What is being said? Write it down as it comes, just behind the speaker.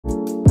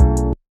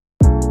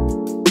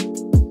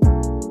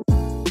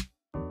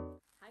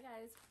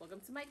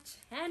welcome to my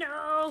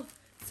channel.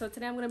 So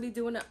today I'm gonna be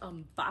doing an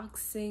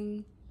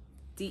unboxing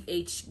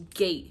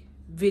Dhgate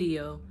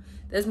video.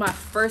 This is my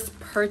first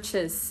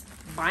purchase,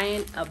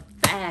 buying a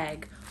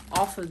bag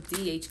off of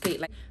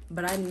Dhgate,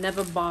 but I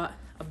never bought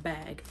a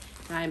bag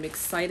and I'm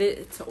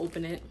excited to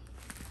open it.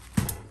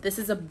 This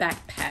is a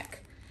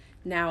backpack.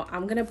 Now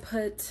I'm gonna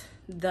put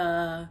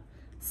the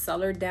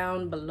seller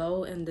down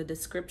below in the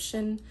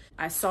description.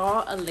 I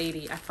saw a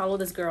lady, I follow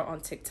this girl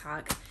on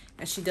TikTok,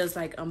 and she does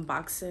like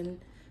unboxing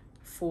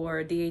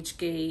for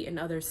Dhgate and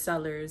other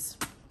sellers.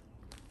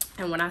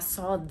 And when I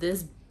saw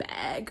this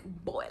bag,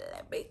 boy,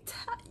 let me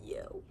tell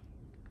you,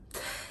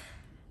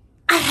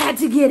 I had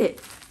to get it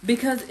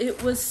because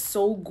it was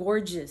so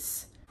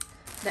gorgeous.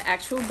 The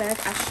actual bag,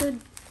 I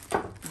should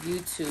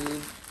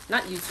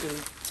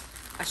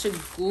I should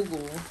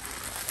Google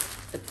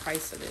the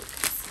price of it.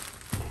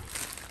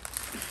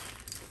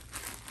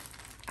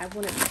 I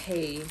wouldn't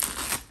pay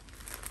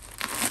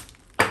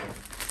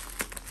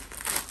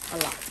a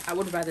lot. I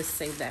would rather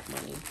save that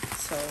money.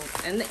 So,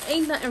 and there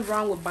ain't nothing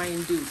wrong with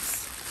buying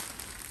dupes.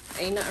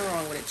 Ain't nothing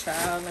wrong with it,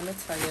 child, let me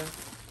tell you.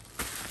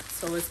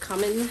 So it's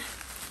coming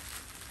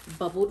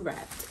bubbled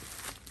wrapped.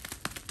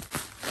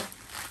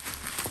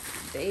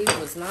 Dave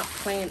was not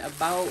playing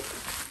about.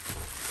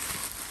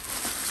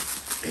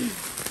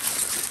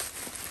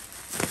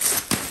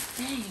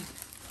 Dang,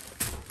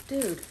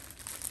 dude.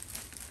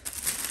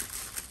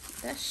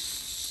 That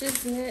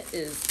shiznit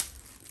is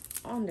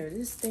on there.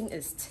 This thing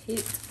is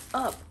taped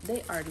up.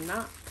 They are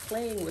not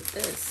playing with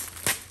this.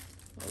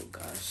 Oh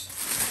gosh.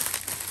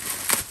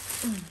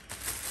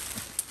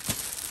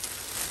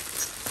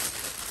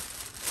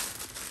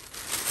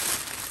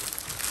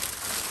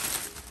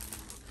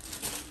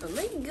 Oh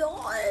my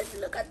god,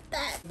 look at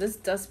that. This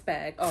dust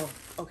bag. Oh,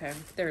 okay.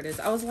 There it is.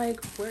 I was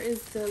like, where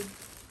is the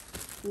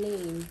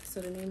name?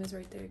 So the name is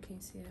right there. Can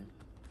you see it?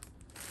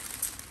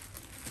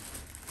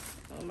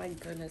 Oh my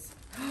goodness.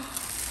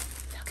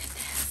 Look at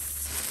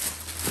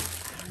this.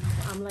 I don't know.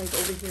 I'm like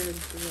over here doing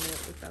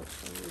it without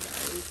showing you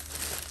guys.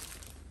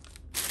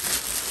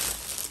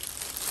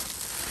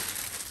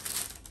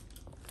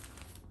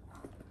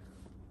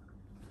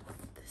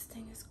 This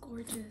thing is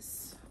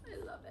gorgeous. I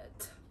love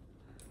it.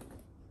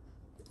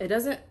 It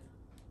doesn't,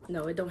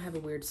 no, it don't have a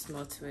weird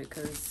smell to it,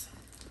 because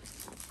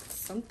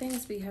some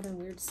things be having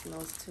weird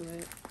smells to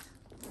it.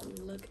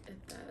 Look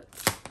at that.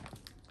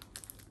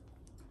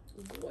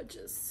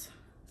 Gorgeous.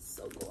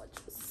 So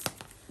gorgeous.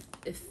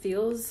 It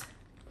feels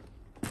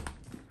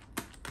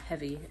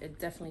heavy. It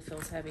definitely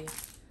feels heavy.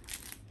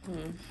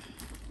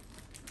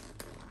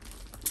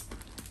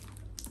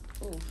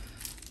 Oh,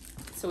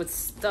 so it's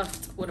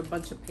stuffed with a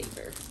bunch of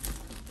paper.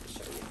 I'll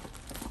show you.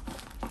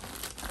 Oh,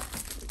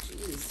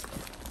 jeez.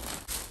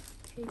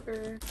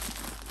 Paper,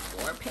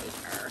 more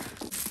paper.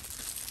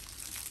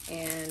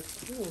 And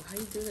ooh, how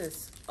you do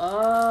this?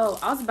 Oh,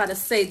 I was about to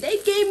say they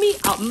gave me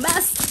a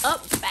messed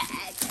up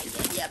bag. They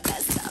gave me a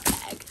messed up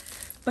bag,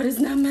 but it's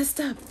not messed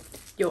up.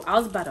 Yo, I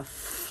was about to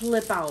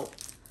flip out.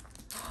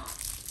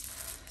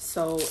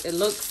 So it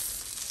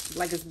looks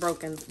like it's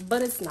broken,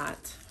 but it's not.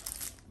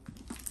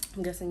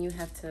 I'm guessing you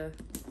have to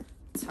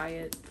tie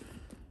it.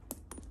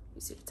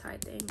 You see the tie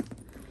thing?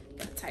 You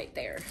gotta tie it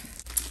there.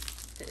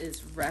 It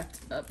is wrapped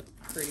up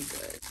pretty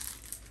good.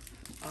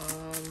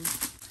 I'm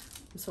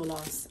so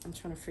lost. I'm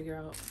trying to figure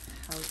out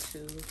how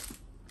to,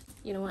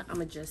 you know what,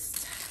 I'ma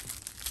just,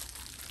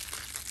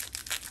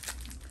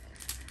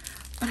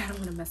 but I don't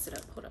want to mess it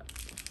up. Hold up.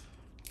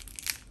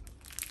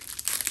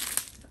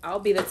 I'll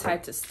be the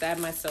type to stab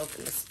myself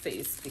in the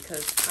face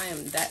because I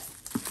am that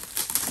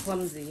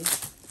clumsy.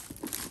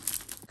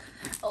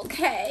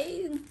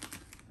 Okay.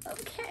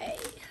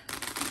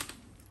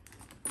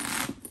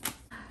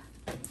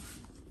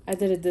 I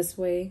did it this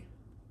way,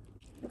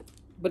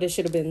 but it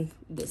should have been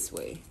this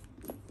way.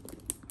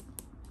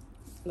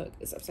 Look,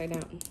 it's upside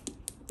down.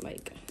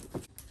 Like,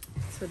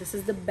 so this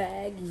is the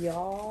bag,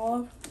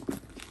 y'all.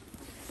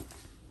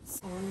 It's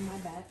on my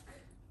back.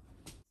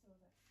 So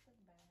that's the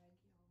bag,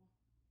 y'all.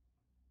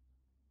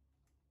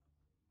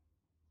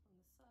 On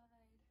the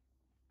side,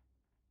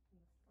 in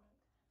the front,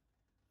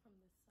 from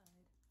this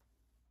side.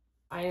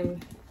 I am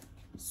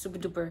super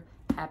duper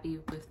happy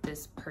with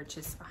this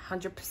purchase,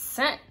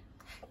 100%.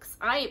 Cause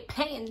I ain't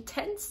paying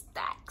 10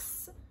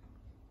 stacks.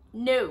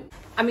 No.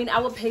 I mean, I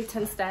would pay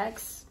 10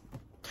 stacks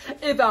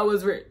if I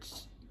was rich,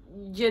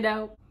 you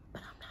know,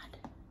 but I'm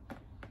not.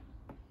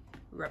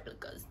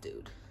 Replicas,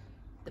 dude,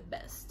 the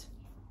best.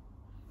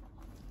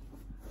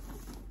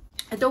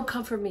 And don't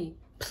come for me,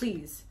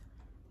 please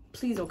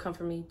don't come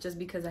for me just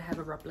because I have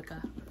a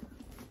replica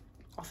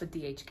off of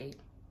Dhgate.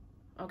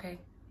 Okay,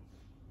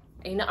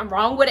 ain't nothing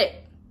wrong with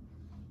it.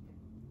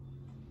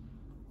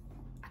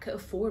 I could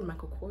afford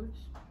Michael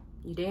Kors.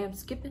 You damn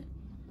skipping.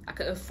 I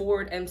could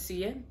afford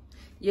MCM.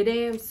 You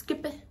damn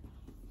skipping.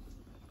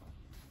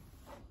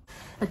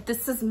 But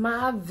this is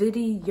my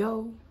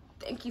video.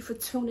 Thank you for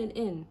tuning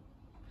in.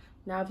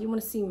 Now, if you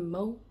want to see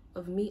more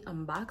of me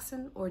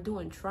unboxing or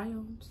doing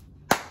try-ons,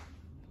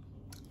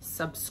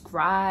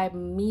 subscribe,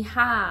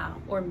 mija,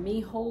 or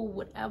mijo,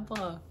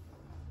 whatever.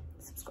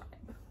 Subscribe.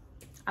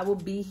 I will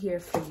be here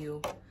for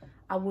you.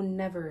 I will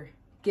never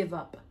give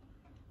up.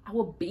 I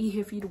will be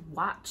here for you to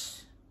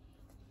watch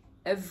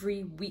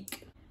every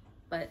week.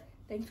 But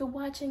thanks for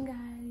watching,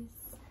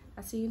 guys.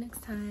 I'll see you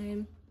next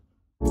time.